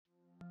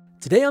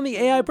Today on the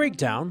AI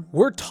Breakdown,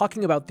 we're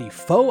talking about the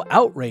faux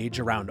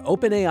outrage around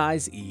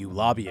OpenAI's EU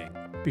lobbying.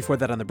 Before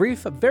that on the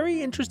brief, a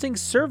very interesting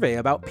survey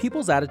about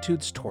people's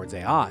attitudes towards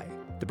AI.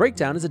 The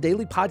Breakdown is a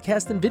daily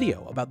podcast and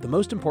video about the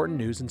most important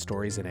news and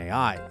stories in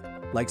AI.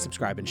 Like,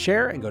 subscribe, and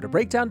share, and go to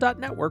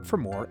breakdown.network for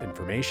more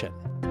information.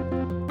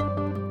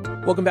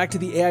 Welcome back to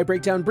the AI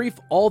Breakdown Brief,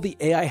 all the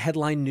AI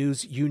headline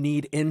news you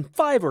need in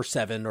 5 or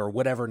 7 or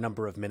whatever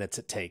number of minutes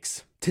it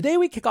takes. Today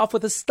we kick off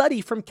with a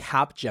study from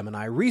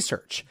Capgemini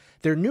Research.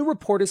 Their new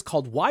report is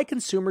called Why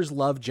Consumers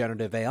Love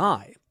Generative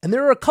AI. And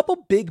there are a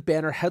couple big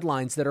banner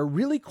headlines that are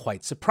really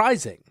quite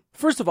surprising.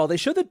 First of all, they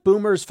show that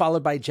boomers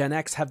followed by Gen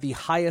X have the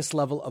highest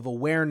level of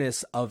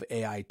awareness of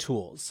AI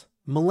tools.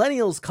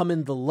 Millennials come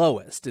in the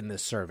lowest in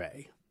this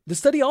survey. The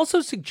study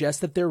also suggests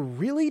that they're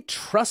really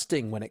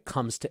trusting when it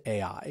comes to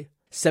AI.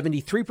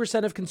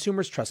 73% of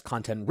consumers trust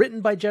content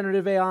written by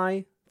generative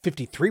AI.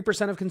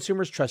 53% of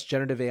consumers trust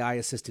generative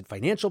AI-assisted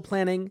financial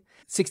planning.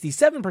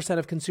 67%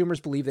 of consumers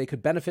believe they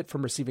could benefit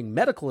from receiving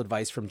medical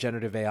advice from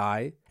generative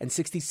AI. And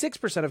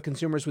 66% of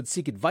consumers would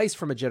seek advice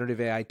from a generative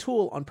AI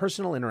tool on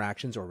personal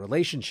interactions or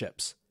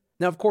relationships.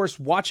 Now, of course,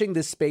 watching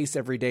this space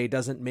every day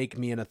doesn't make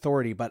me an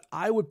authority, but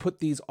I would put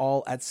these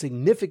all at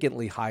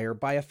significantly higher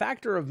by a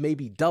factor of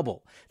maybe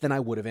double than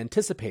I would have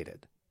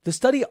anticipated. The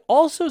study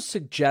also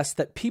suggests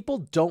that people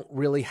don't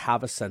really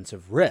have a sense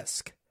of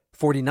risk.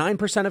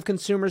 49% of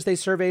consumers they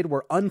surveyed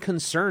were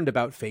unconcerned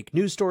about fake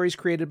news stories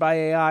created by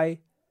AI.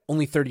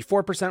 Only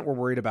 34% were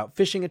worried about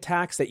phishing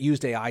attacks that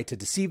used AI to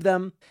deceive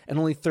them. And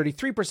only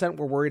 33%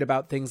 were worried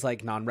about things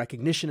like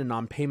non-recognition and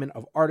non-payment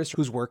of artists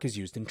whose work is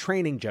used in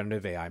training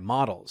generative AI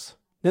models.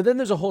 Now, then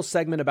there's a whole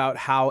segment about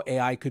how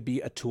AI could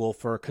be a tool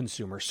for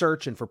consumer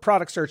search and for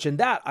product search, and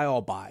that I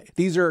all buy.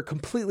 These are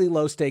completely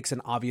low stakes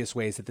and obvious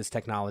ways that this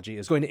technology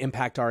is going to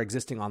impact our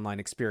existing online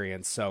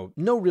experience, so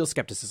no real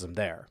skepticism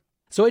there.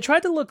 So I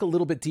tried to look a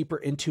little bit deeper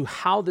into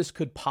how this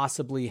could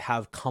possibly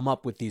have come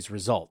up with these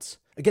results.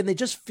 Again, they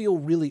just feel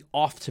really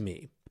off to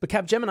me. But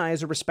Capgemini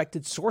is a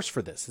respected source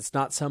for this. It's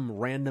not some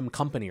random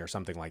company or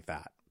something like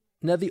that.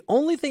 Now, the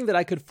only thing that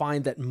I could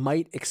find that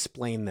might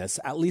explain this,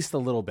 at least a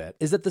little bit,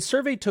 is that the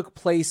survey took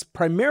place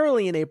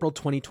primarily in April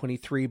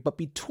 2023, but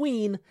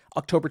between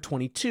October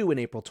 22 and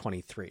April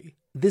 23.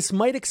 This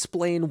might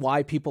explain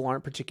why people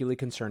aren't particularly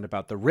concerned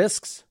about the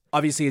risks.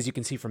 Obviously, as you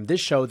can see from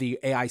this show, the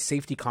AI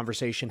safety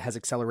conversation has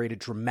accelerated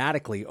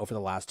dramatically over the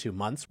last 2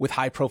 months, with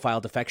high-profile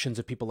defections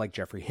of people like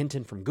Geoffrey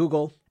Hinton from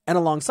Google. And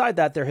alongside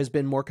that, there has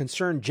been more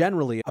concern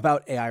generally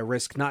about AI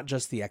risk, not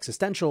just the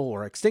existential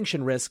or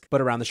extinction risk, but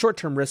around the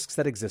short-term risks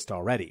that exist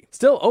already.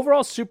 Still,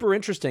 overall super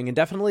interesting and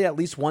definitely at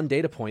least one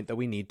data point that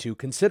we need to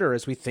consider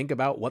as we think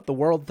about what the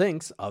world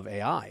thinks of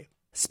AI.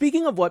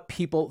 Speaking of what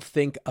people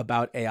think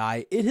about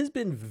AI, it has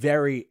been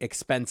very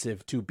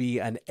expensive to be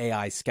an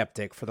AI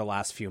skeptic for the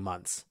last few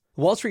months.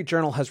 The Wall Street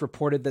Journal has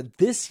reported that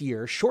this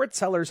year, short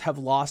sellers have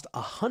lost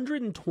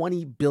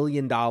 $120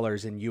 billion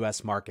in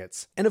U.S.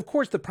 markets. And of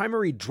course, the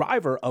primary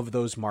driver of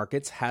those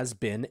markets has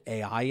been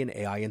AI and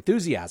AI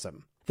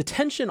enthusiasm. The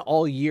tension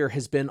all year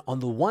has been, on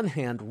the one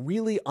hand,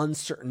 really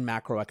uncertain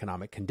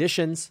macroeconomic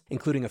conditions,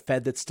 including a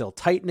Fed that's still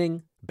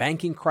tightening,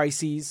 banking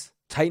crises,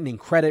 tightening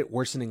credit,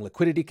 worsening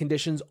liquidity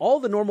conditions, all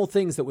the normal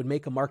things that would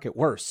make a market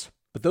worse.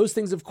 But those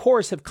things, of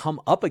course, have come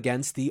up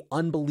against the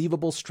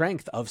unbelievable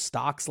strength of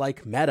stocks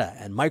like Meta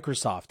and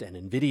Microsoft and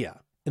Nvidia.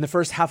 In the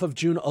first half of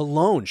June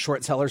alone,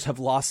 short sellers have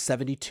lost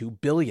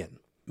 $72 billion.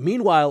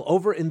 Meanwhile,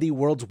 over in the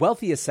world's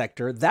wealthiest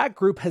sector, that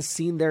group has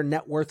seen their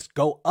net worths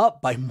go up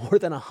by more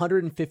than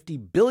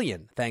 $150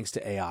 billion thanks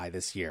to AI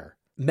this year.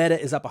 Meta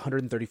is up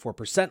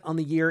 134% on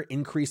the year,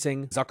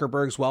 increasing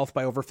Zuckerberg's wealth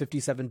by over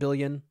 $57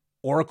 billion.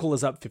 Oracle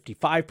is up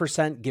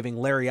 55%, giving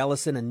Larry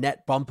Ellison a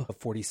net bump of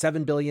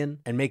 $47 billion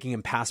and making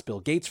him pass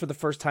Bill Gates for the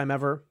first time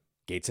ever.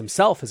 Gates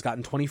himself has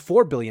gotten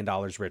 $24 billion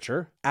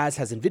richer, as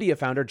has Nvidia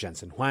founder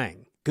Jensen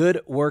Huang.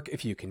 Good work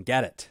if you can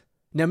get it.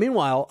 Now,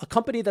 meanwhile, a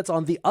company that's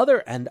on the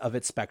other end of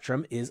its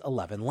spectrum is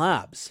 11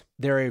 Labs.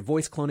 They're a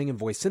voice cloning and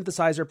voice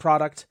synthesizer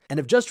product and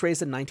have just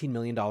raised a $19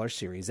 million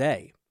Series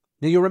A.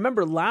 Now, you'll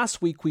remember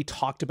last week we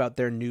talked about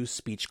their new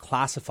speech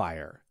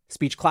classifier.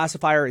 Speech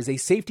classifier is a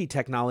safety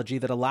technology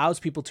that allows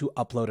people to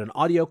upload an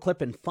audio clip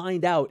and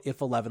find out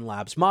if 11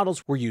 Labs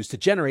models were used to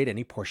generate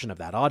any portion of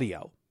that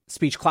audio.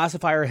 Speech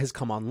classifier has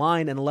come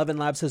online, and 11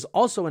 Labs has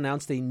also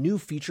announced a new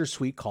feature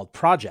suite called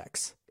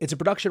Projects. It's a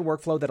production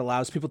workflow that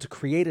allows people to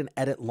create and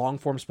edit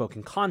long-form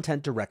spoken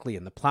content directly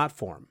in the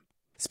platform.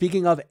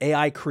 Speaking of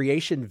AI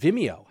creation,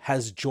 Vimeo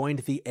has joined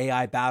the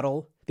AI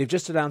battle. They've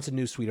just announced a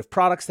new suite of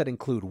products that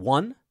include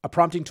 1, a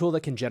prompting tool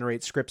that can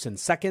generate scripts in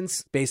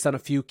seconds based on a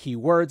few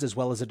keywords as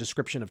well as a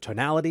description of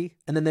tonality.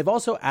 And then they've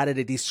also added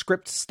a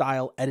Descript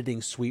style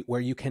editing suite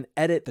where you can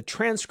edit the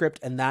transcript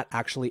and that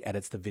actually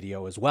edits the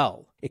video as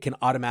well. It can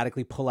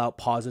automatically pull out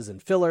pauses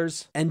and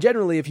fillers. And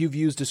generally, if you've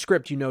used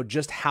Descript, you know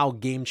just how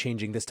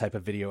game-changing this type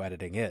of video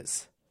editing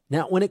is.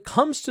 Now, when it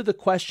comes to the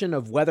question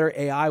of whether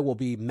AI will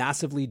be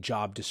massively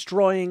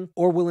job-destroying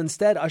or will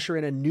instead usher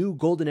in a new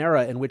golden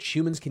era in which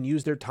humans can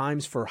use their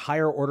times for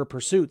higher-order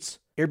pursuits,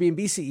 Airbnb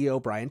CEO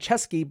Brian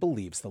Chesky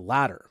believes the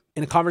latter.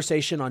 In a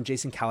conversation on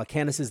Jason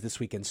Calacanis' This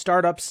Week in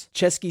Startups,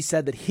 Chesky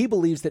said that he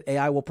believes that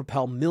AI will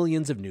propel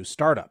millions of new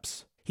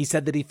startups. He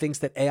said that he thinks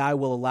that AI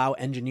will allow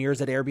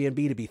engineers at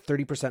Airbnb to be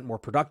 30% more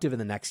productive in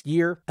the next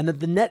year, and that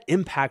the net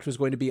impact was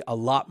going to be a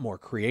lot more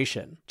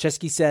creation.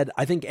 Chesky said,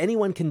 "I think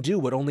anyone can do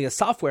what only a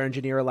software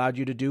engineer allowed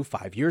you to do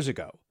 5 years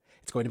ago.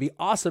 It's going to be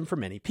awesome for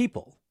many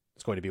people.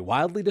 It's going to be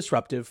wildly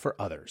disruptive for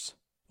others."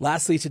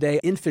 Lastly today,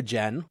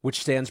 InfyGen,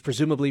 which stands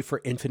presumably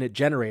for Infinite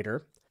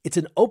Generator, it's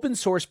an open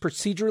source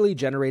procedurally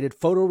generated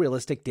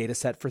photorealistic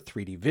dataset for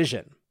 3D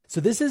vision.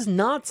 So this is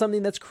not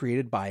something that's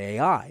created by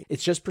AI.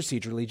 It's just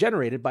procedurally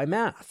generated by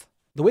math.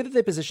 The way that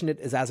they position it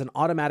is as an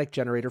automatic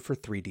generator for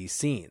 3D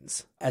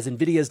scenes. As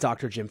NVIDIA's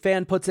Dr. Jim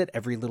Fan puts it,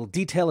 every little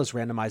detail is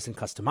randomized and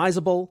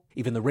customizable,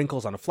 even the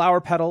wrinkles on a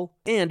flower petal,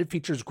 and it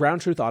features ground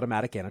truth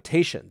automatic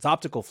annotations,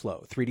 optical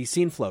flow, 3D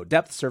scene flow,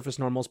 depth, surface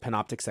normals,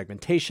 panoptic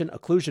segmentation,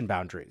 occlusion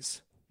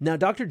boundaries. Now,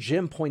 Dr.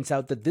 Jim points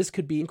out that this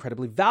could be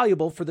incredibly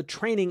valuable for the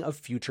training of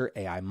future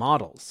AI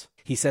models.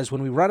 He says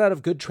when we run out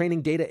of good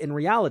training data in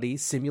reality,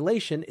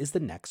 simulation is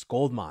the next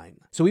goldmine.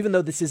 So even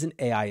though this isn't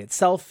AI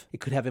itself, it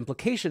could have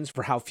implications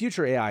for how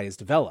future AI is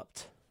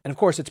developed. And of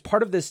course, it's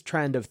part of this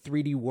trend of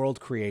 3D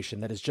world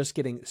creation that is just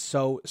getting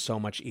so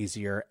much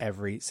easier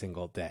every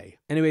single day.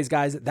 Anyways,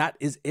 guys, that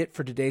is it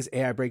for today's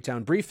AI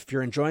Breakdown brief. If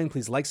you're enjoying,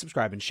 please like,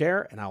 subscribe, and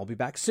share, and I will be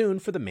back soon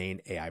for the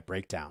main AI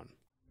Breakdown.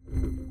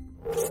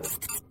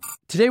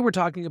 Today, we're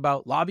talking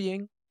about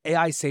lobbying,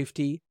 AI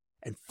safety,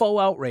 and faux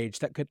outrage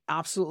that could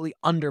absolutely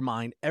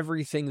undermine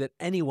everything that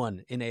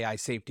anyone in AI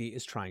safety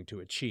is trying to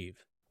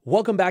achieve.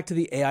 Welcome back to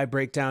the AI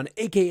Breakdown,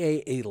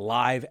 aka a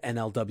live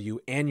NLW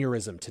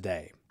aneurysm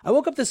today. I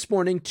woke up this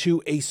morning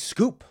to a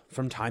scoop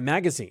from Time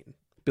magazine.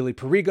 Billy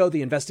Perigo,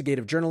 the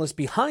investigative journalist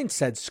behind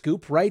said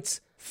scoop, writes,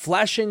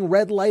 "Flashing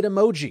red light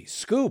emoji,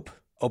 scoop.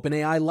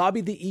 OpenAI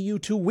lobbied the EU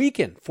to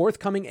weaken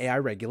forthcoming AI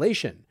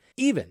regulation.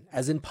 Even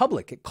as in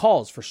public, it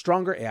calls for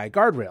stronger AI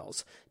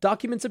guardrails,"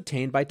 documents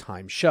obtained by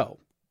Time show.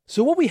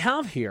 So what we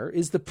have here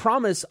is the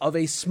promise of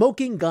a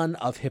smoking gun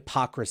of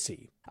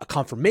hypocrisy, a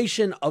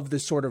confirmation of the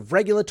sort of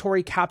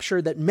regulatory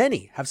capture that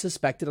many have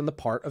suspected on the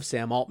part of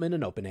Sam Altman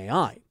and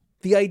OpenAI.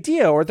 The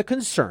idea or the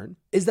concern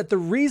is that the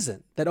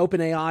reason that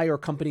OpenAI or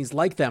companies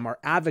like them are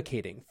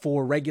advocating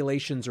for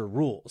regulations or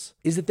rules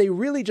is that they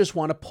really just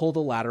want to pull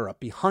the ladder up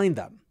behind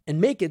them and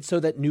make it so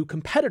that new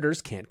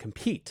competitors can't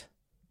compete.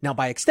 Now,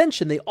 by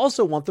extension, they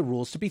also want the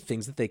rules to be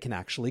things that they can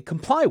actually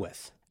comply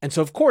with. And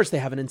so, of course, they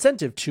have an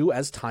incentive to,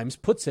 as Times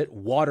puts it,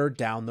 water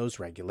down those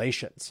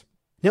regulations.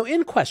 Now,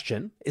 in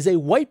question is a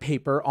white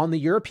paper on the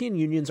European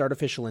Union's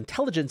Artificial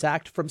Intelligence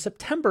Act from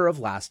September of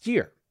last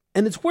year.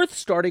 And it's worth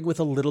starting with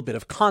a little bit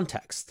of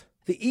context.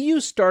 The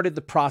EU started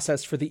the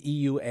process for the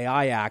EU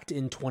AI Act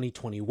in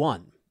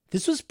 2021.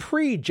 This was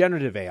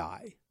pre-generative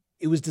AI.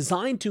 It was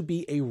designed to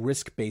be a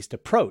risk-based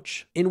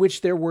approach, in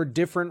which there were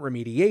different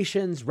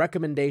remediations,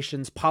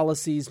 recommendations,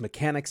 policies,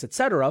 mechanics,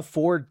 etc.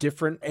 for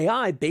different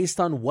AI based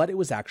on what it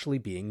was actually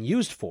being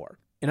used for.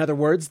 In other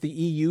words, the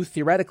EU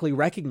theoretically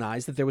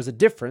recognized that there was a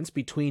difference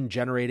between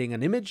generating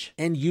an image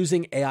and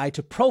using AI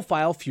to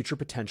profile future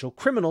potential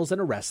criminals and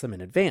arrest them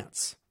in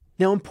advance.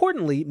 Now,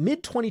 importantly,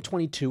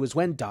 mid-2022 is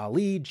when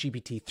DALL-E,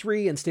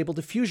 GPT-3, and Stable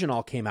Diffusion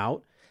all came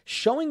out,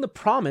 showing the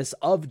promise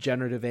of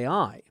generative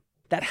AI.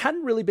 That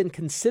hadn't really been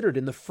considered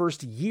in the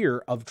first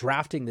year of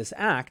drafting this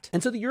act,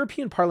 and so the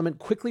European Parliament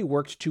quickly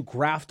worked to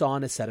graft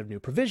on a set of new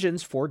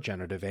provisions for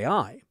generative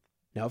AI.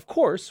 Now, of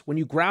course, when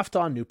you graft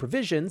on new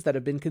provisions that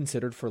have been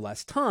considered for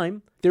less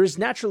time, there is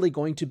naturally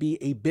going to be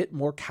a bit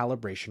more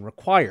calibration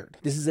required.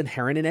 This is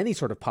inherent in any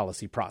sort of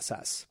policy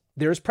process.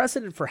 There is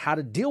precedent for how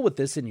to deal with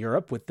this in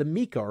Europe with the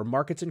MiCA, or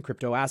Markets and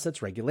Crypto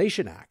Assets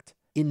Regulation Act.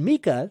 In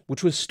MiCA,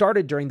 which was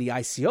started during the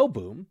ICO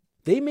boom,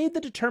 they made the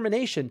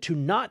determination to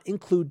not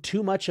include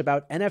too much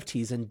about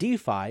NFTs and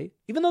DeFi,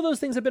 even though those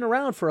things have been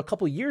around for a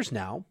couple years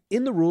now,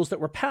 in the rules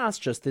that were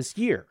passed just this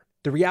year.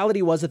 The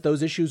reality was that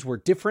those issues were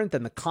different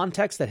than the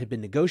context that had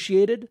been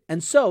negotiated,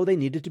 and so they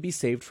needed to be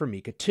saved for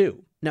MiCA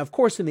too. Now, of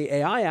course, in the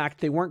AI Act,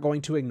 they weren't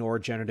going to ignore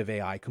generative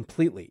AI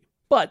completely,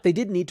 but they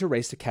did need to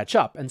race to catch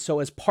up, and so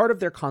as part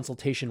of their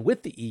consultation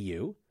with the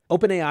EU,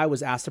 OpenAI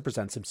was asked to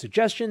present some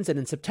suggestions, and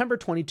in September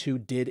 22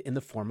 did in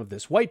the form of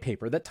this white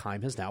paper that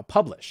Time has now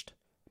published.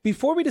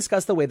 Before we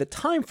discuss the way that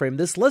Time framed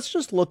this, let's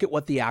just look at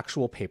what the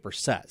actual paper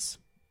says.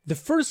 The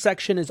first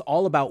section is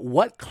all about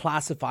what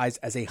classifies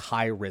as a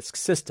high-risk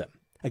system.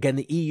 Again,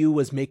 the EU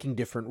was making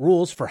different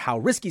rules for how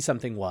risky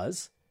something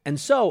was, and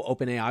so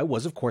OpenAI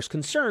was of course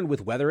concerned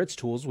with whether its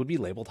tools would be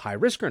labeled high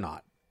risk or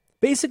not.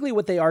 Basically,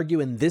 what they argue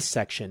in this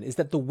section is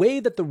that the way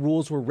that the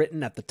rules were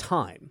written at the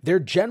time, their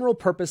general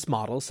purpose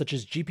models such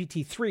as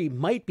GPT-3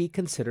 might be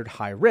considered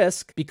high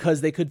risk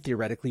because they could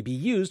theoretically be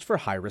used for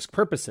high risk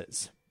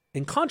purposes.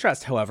 In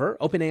contrast, however,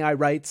 OpenAI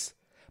writes,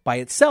 by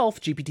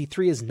itself,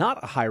 GPT-3 is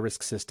not a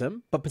high-risk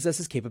system, but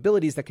possesses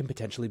capabilities that can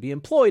potentially be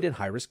employed in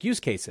high-risk use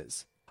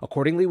cases.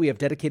 Accordingly, we have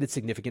dedicated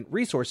significant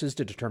resources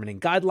to determining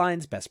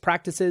guidelines, best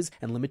practices,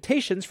 and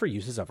limitations for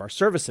uses of our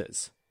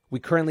services. We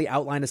currently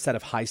outline a set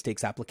of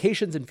high-stakes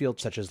applications in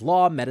fields such as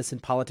law, medicine,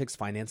 politics,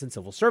 finance, and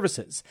civil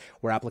services,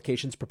 where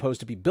applications proposed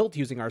to be built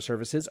using our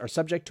services are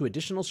subject to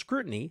additional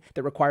scrutiny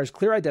that requires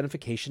clear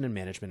identification and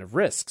management of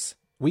risks.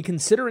 We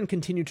consider and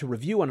continue to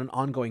review on an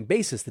ongoing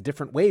basis the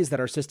different ways that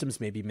our systems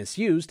may be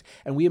misused,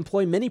 and we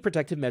employ many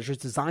protective measures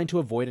designed to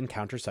avoid and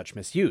counter such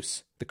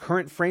misuse. The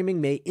current framing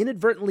may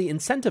inadvertently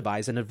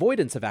incentivize an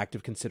avoidance of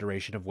active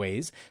consideration of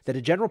ways that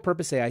a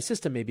general-purpose AI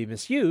system may be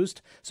misused,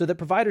 so that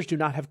providers do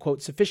not have,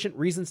 quote, sufficient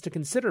reasons to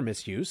consider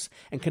misuse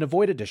and can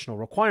avoid additional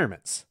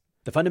requirements.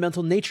 The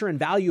fundamental nature and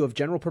value of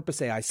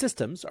general-purpose AI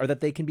systems are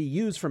that they can be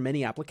used for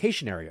many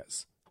application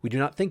areas. We do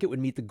not think it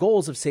would meet the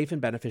goals of safe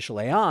and beneficial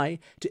AI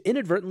to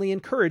inadvertently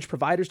encourage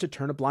providers to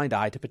turn a blind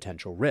eye to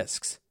potential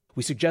risks.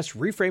 We suggest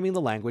reframing the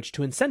language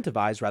to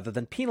incentivize rather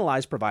than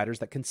penalize providers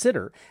that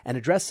consider and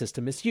address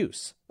system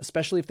misuse,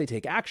 especially if they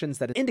take actions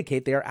that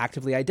indicate they are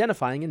actively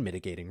identifying and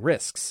mitigating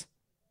risks.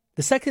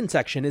 The second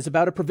section is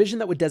about a provision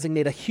that would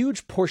designate a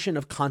huge portion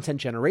of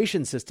content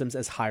generation systems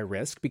as high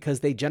risk because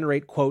they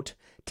generate, quote,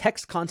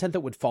 text content that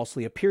would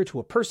falsely appear to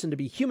a person to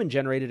be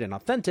human-generated and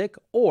authentic,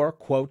 or,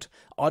 quote,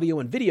 audio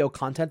and video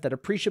content that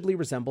appreciably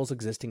resembles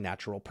existing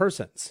natural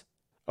persons.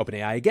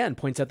 OpenAI again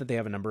points out that they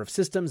have a number of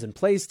systems in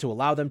place to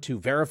allow them to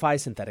verify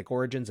synthetic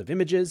origins of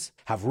images,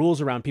 have rules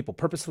around people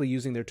purposely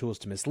using their tools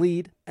to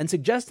mislead, and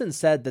suggests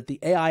instead that the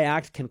AI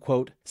Act can,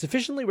 quote,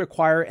 sufficiently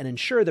require and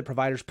ensure that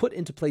providers put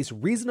into place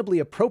reasonably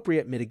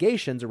appropriate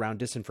mitigations around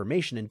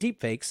disinformation and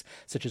deepfakes,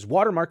 such as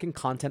watermarking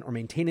content or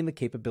maintaining the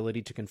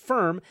capability to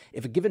confirm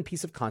if a given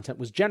piece of content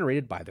was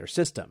generated by their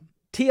system.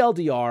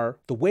 TLDR,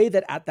 the way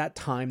that at that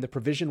time the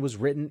provision was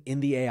written in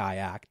the AI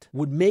Act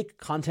would make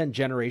content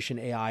generation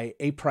AI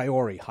a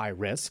priori high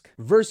risk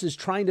versus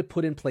trying to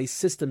put in place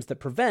systems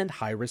that prevent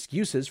high-risk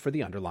uses for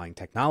the underlying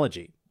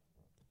technology.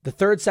 The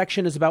third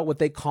section is about what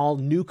they call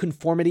new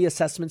conformity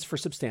assessments for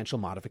substantial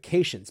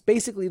modifications.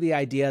 Basically the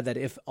idea that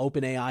if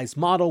OpenAI's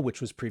model,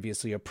 which was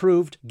previously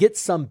approved,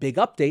 gets some big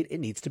update, it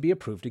needs to be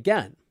approved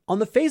again. On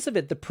the face of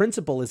it, the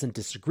principle isn't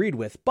disagreed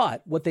with,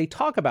 but what they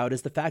talk about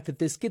is the fact that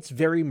this gets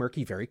very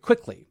murky very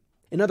quickly.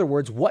 In other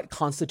words, what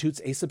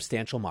constitutes a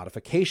substantial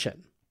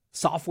modification?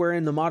 Software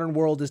in the modern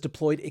world is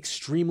deployed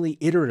extremely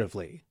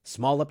iteratively.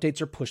 Small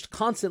updates are pushed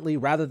constantly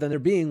rather than there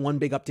being one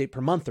big update per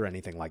month or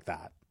anything like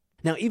that.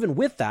 Now, even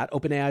with that,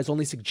 OpenAI's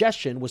only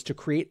suggestion was to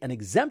create an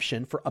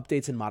exemption for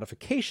updates and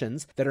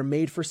modifications that are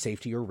made for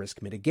safety or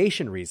risk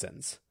mitigation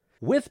reasons.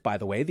 With, by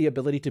the way, the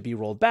ability to be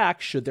rolled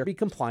back should there be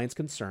compliance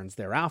concerns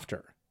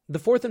thereafter. The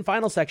fourth and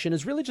final section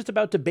is really just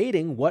about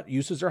debating what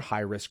uses are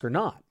high risk or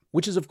not,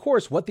 which is of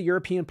course what the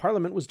European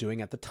Parliament was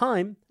doing at the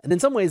time, and in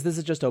some ways this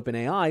is just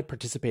OpenAI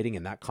participating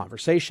in that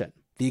conversation.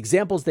 The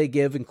examples they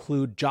give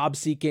include job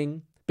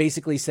seeking,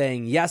 basically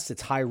saying yes,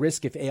 it's high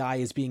risk if AI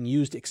is being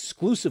used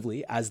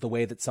exclusively as the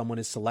way that someone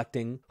is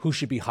selecting who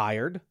should be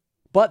hired.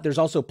 But there's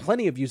also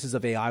plenty of uses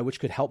of AI which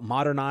could help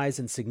modernize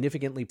and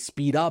significantly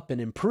speed up and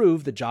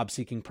improve the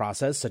job-seeking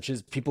process, such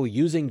as people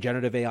using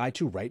generative AI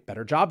to write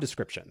better job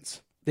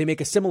descriptions. They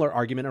make a similar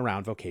argument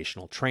around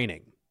vocational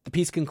training. The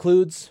piece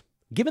concludes,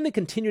 given the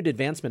continued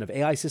advancement of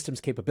AI systems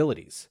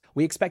capabilities,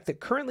 we expect that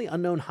currently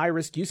unknown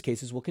high-risk use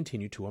cases will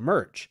continue to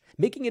emerge,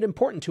 making it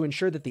important to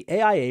ensure that the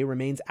AIA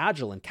remains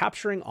agile in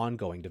capturing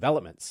ongoing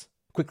developments.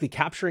 Quickly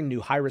capturing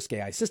new high-risk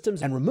AI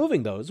systems and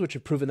removing those which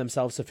have proven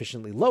themselves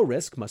sufficiently low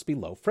risk must be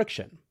low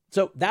friction.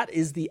 So that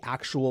is the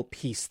actual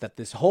piece that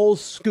this whole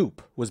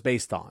scoop was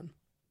based on.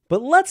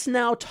 But let's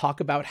now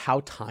talk about how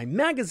Time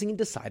magazine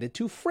decided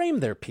to frame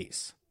their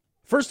piece.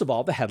 First of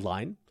all, the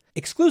headline,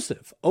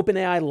 exclusive,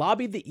 OpenAI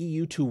lobbied the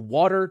EU to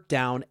water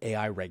down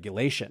AI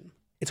regulation.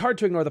 It's hard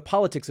to ignore the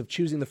politics of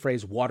choosing the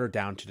phrase water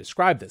down to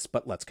describe this,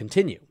 but let's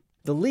continue.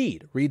 The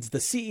lead reads the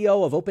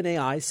CEO of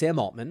OpenAI, Sam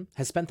Altman,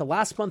 has spent the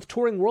last month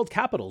touring world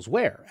capitals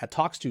where, at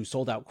talks to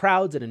sold-out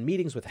crowds and in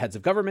meetings with heads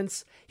of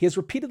governments, he has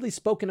repeatedly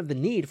spoken of the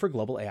need for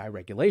global AI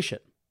regulation.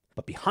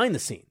 But behind the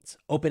scenes,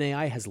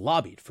 OpenAI has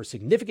lobbied for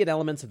significant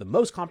elements of the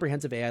most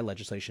comprehensive AI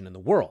legislation in the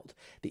world,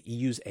 the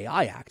EU's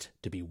AI Act,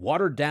 to be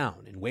watered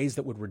down in ways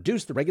that would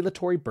reduce the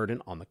regulatory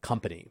burden on the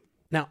company.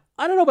 Now,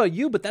 I don't know about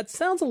you, but that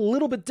sounds a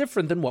little bit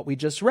different than what we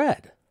just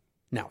read.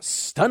 Now,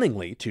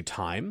 stunningly to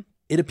Time,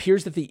 it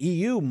appears that the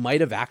EU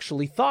might have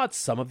actually thought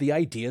some of the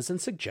ideas and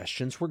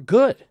suggestions were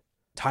good.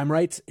 Time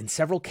writes, in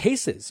several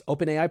cases,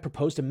 OpenAI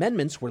proposed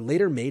amendments were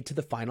later made to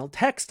the final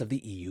text of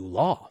the EU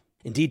law.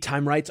 Indeed,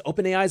 Time writes,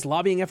 OpenAI's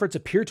lobbying efforts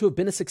appear to have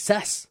been a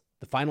success.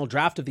 The final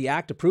draft of the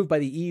act approved by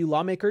the EU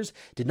lawmakers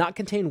did not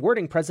contain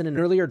wording present in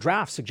earlier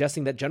drafts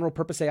suggesting that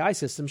general-purpose AI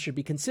systems should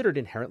be considered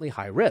inherently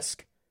high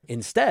risk.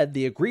 Instead,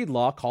 the agreed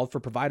law called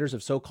for providers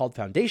of so-called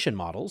foundation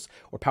models,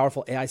 or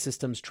powerful AI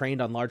systems trained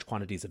on large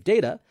quantities of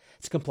data,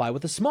 to comply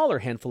with a smaller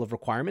handful of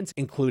requirements,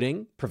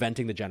 including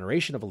preventing the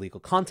generation of illegal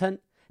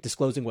content,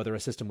 disclosing whether a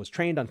system was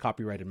trained on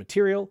copyrighted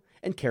material,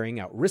 and carrying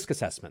out risk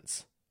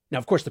assessments. Now,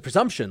 of course, the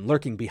presumption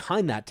lurking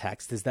behind that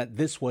text is that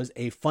this was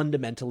a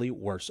fundamentally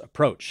worse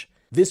approach.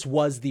 This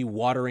was the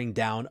watering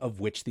down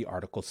of which the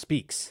article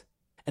speaks.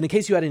 And in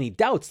case you had any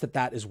doubts that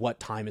that is what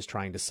Time is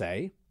trying to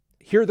say,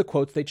 here are the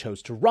quotes they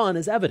chose to run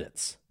as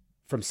evidence.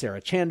 From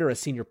Sarah Chander, a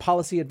senior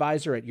policy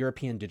advisor at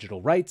European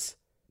Digital Rights,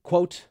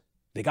 quote,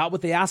 "They got what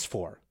they asked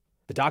for.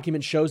 The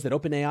document shows that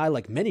OpenAI,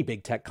 like many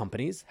big tech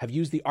companies, have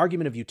used the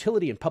argument of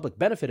utility and public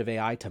benefit of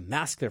AI to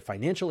mask their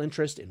financial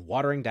interest in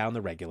watering down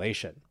the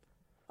regulation."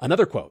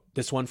 Another quote,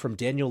 this one from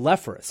Daniel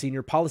Leffer, a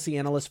senior policy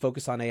analyst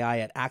focused on AI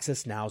at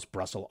Access Now's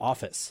Brussels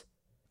office.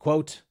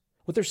 Quote,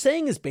 "What they're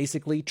saying is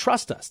basically,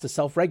 trust us to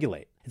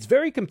self-regulate. It's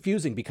very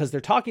confusing because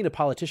they're talking to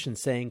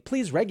politicians saying,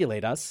 please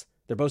regulate us.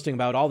 They're boasting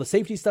about all the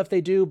safety stuff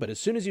they do, but as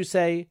soon as you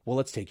say, well,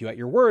 let's take you at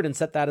your word and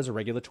set that as a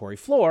regulatory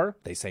floor,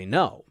 they say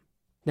no."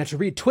 Now, to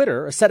read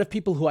Twitter, a set of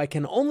people who I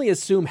can only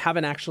assume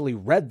haven't actually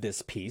read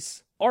this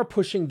piece are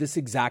pushing this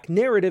exact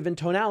narrative and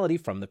tonality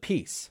from the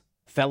piece.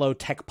 Fellow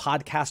tech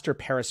podcaster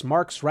Paris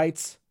Marks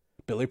writes,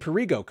 "Billy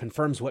Perigo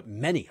confirms what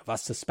many of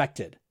us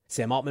suspected.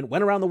 Sam Altman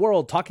went around the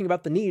world talking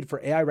about the need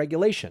for AI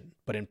regulation,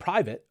 but in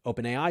private,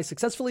 OpenAI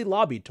successfully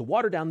lobbied to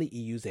water down the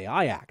EU's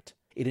AI Act.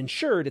 It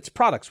ensured its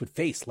products would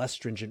face less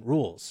stringent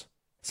rules."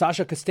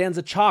 Sasha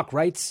Costanza-Chalk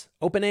writes,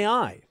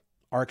 "OpenAI.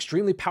 Our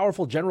extremely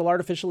powerful general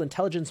artificial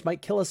intelligence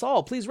might kill us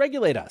all. Please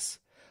regulate us.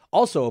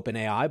 Also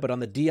OpenAI, but on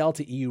the DL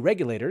to EU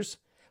regulators.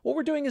 What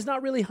we're doing is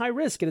not really high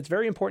risk, and it's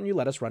very important you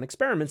let us run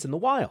experiments in the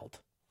wild."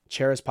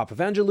 Charis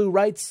Papavangelou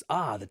writes,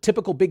 the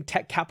typical big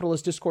tech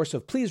capitalist discourse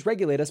of please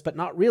regulate us, but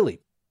not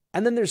really.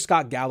 And then there's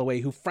Scott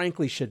Galloway, who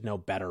frankly should know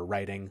better,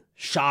 writing,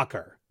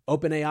 "Shocker.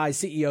 OpenAI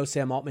CEO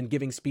Sam Altman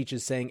giving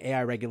speeches saying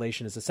AI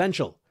regulation is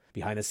essential.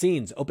 Behind the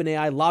scenes,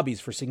 OpenAI lobbies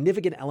for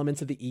significant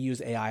elements of the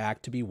EU's AI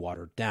Act to be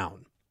watered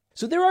down."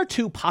 So there are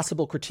two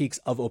possible critiques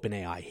of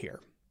OpenAI here.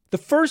 The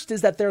first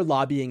is that they're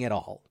lobbying at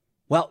all.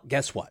 Well,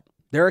 guess what?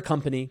 They're a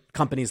company,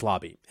 companies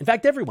lobby. In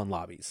fact, everyone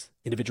lobbies.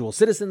 Individual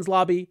citizens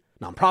lobby,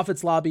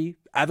 nonprofits lobby,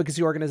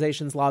 advocacy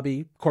organizations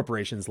lobby,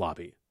 corporations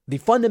lobby. The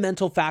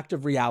fundamental fact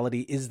of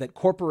reality is that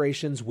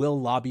corporations will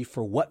lobby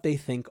for what they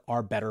think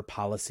are better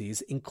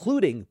policies,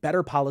 including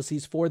better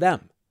policies for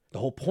them. The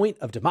whole point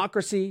of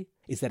democracy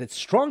is that it's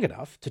strong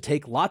enough to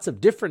take lots of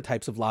different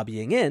types of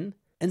lobbying in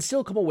and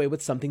still come away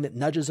with something that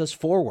nudges us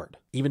forward,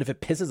 even if it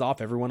pisses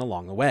off everyone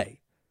along the way.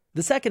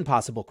 The second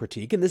possible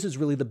critique, and this is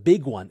really the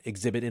big one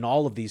exhibit in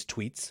all of these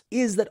tweets,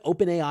 is that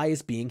OpenAI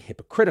is being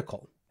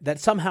hypocritical, that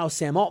somehow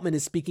Sam Altman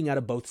is speaking out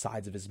of both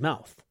sides of his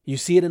mouth. You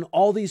see it in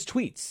all these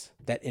tweets,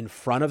 that in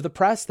front of the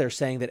press, they're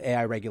saying that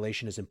AI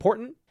regulation is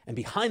important, and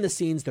behind the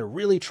scenes, they're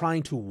really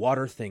trying to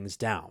water things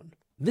down.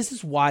 This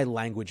is why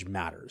language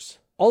matters.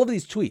 All of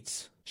these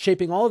tweets,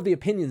 shaping all of the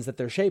opinions that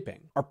they're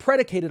shaping, are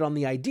predicated on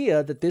the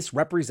idea that this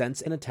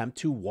represents an attempt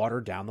to water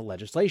down the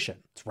legislation.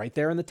 It's right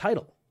there in the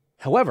title.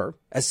 However,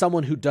 as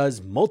someone who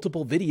does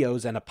multiple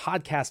videos and a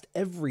podcast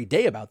every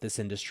day about this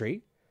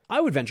industry,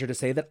 I would venture to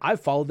say that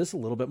I've followed this a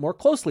little bit more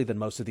closely than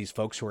most of these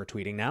folks who are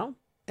tweeting now.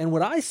 And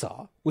what I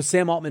saw was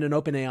Sam Altman and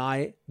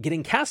OpenAI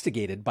getting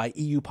castigated by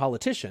EU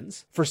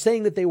politicians for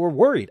saying that they were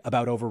worried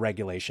about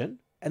overregulation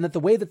and that the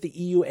way that the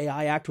EU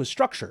AI Act was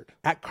structured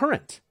at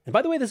current, and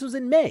by the way, this was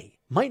in May,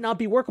 might not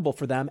be workable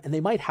for them and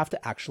they might have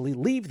to actually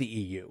leave the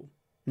EU.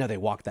 Now, they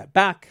walked that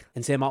back,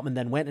 and Sam Altman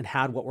then went and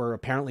had what were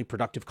apparently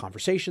productive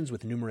conversations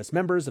with numerous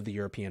members of the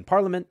European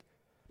Parliament.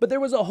 But there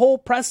was a whole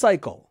press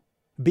cycle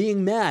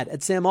being mad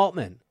at Sam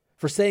Altman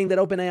for saying that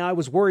OpenAI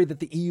was worried that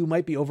the EU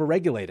might be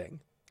overregulating.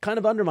 Kind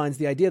of undermines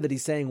the idea that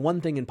he's saying one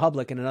thing in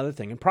public and another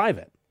thing in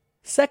private.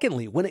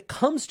 Secondly, when it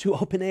comes to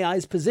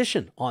OpenAI's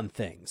position on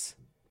things,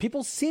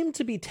 people seem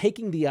to be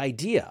taking the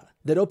idea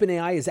that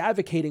OpenAI is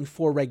advocating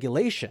for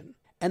regulation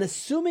and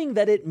assuming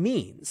that it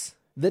means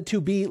that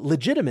to be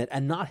legitimate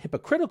and not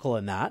hypocritical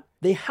in that,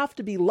 they have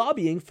to be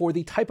lobbying for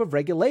the type of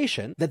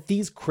regulation that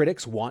these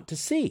critics want to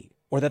see,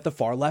 or that the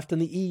far left in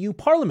the EU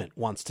Parliament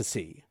wants to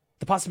see.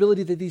 The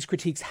possibility that these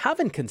critiques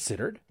haven't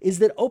considered is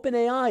that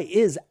OpenAI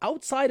is,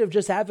 outside of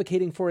just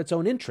advocating for its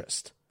own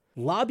interest,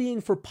 lobbying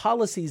for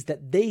policies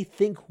that they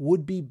think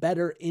would be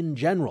better in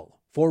general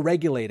for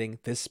regulating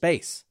this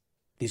space.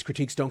 These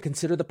critiques don't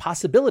consider the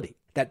possibility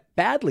that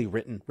badly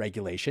written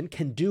regulation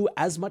can do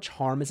as much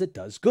harm as it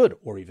does good,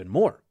 or even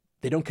more.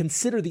 They don't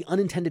consider the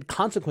unintended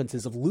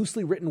consequences of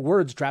loosely written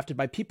words drafted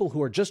by people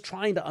who are just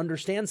trying to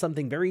understand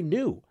something very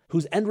new,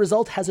 whose end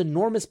result has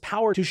enormous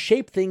power to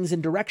shape things in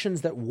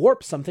directions that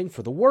warp something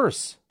for the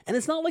worse. And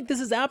it's not like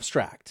this is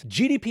abstract.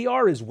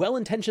 GDPR is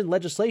well-intentioned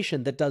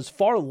legislation that does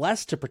far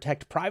less to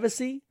protect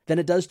privacy than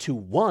it does to,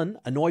 one,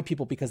 annoy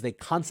people because they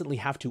constantly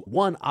have to,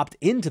 one, opt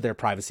into their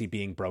privacy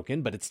being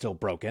broken, but it's still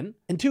broken,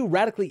 and two,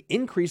 radically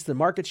increase the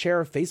market share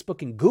of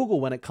Facebook and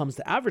Google when it comes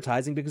to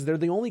advertising because they're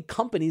the only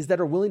companies that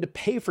are willing to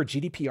pay for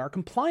GDPR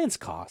compliance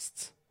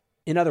costs.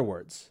 In other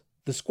words,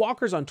 the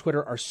squawkers on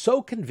Twitter are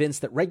so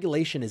convinced that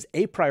regulation is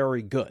a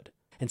priori good,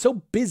 and so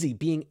busy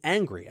being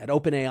angry at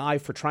OpenAI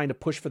for trying to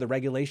push for the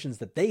regulations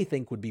that they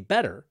think would be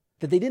better,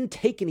 that they didn't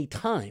take any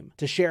time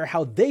to share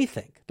how they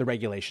think the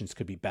regulations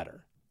could be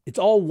better. It's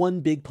all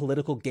one big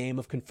political game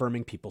of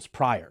confirming people's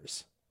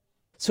priors.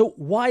 So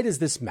why does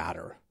this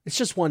matter? It's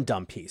just one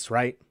dumb piece,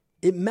 right?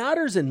 It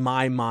matters in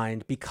my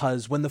mind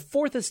because when the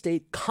Fourth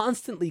Estate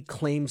constantly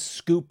claims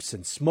scoops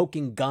and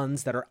smoking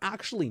guns that are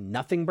actually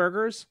nothing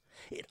burgers,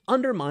 it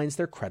undermines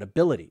their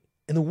credibility.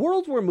 In the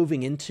world we're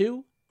moving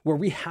into, where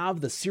we have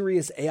the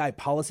serious AI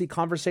policy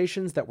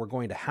conversations that we're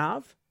going to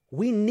have,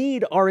 we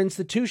need our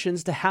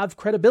institutions to have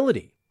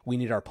credibility. We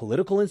need our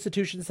political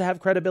institutions to have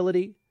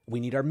credibility. We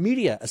need our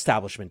media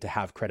establishment to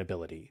have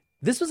credibility.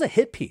 This was a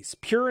hit piece,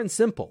 pure and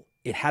simple.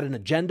 It had an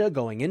agenda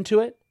going into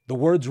it. The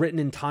words written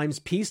in Time's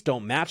piece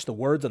don't match the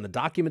words on the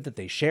document that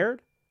they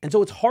shared. And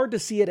so it's hard to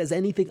see it as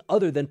anything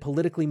other than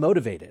politically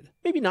motivated.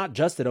 Maybe not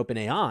just at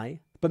OpenAI,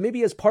 but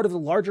maybe as part of the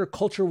larger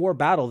culture war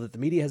battle that the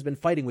media has been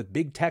fighting with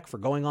big tech for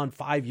going on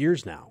 5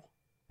 years now.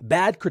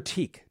 Bad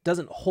critique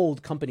doesn't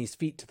hold companies'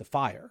 feet to the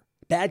fire.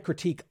 Bad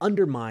critique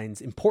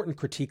undermines important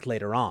critique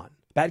later on.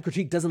 Bad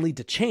critique doesn't lead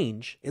to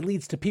change, it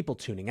leads to people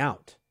tuning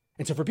out.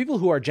 And so for people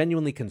who are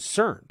genuinely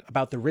concerned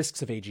about the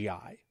risks of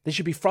AGI, they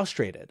should be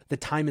frustrated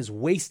that Time is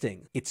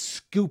wasting its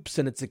scoops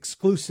and its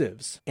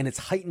exclusives and its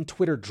heightened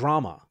Twitter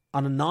drama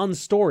on a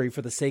non-story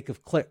for the sake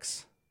of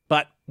clicks.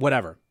 But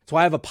whatever. So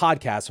I have a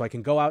podcast so I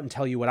can go out and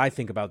tell you what I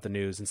think about the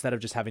news instead of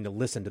just having to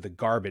listen to the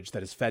garbage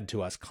that is fed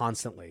to us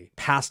constantly,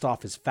 passed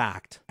off as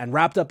fact, and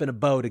wrapped up in a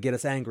bow to get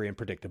us angry in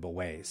predictable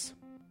ways.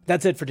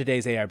 That's it for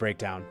today's AI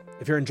Breakdown.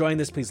 If you're enjoying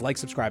this, please like,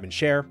 subscribe, and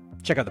share.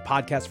 Check out the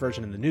podcast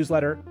version in the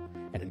newsletter.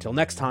 And until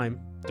next time,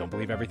 don't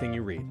believe everything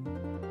you read.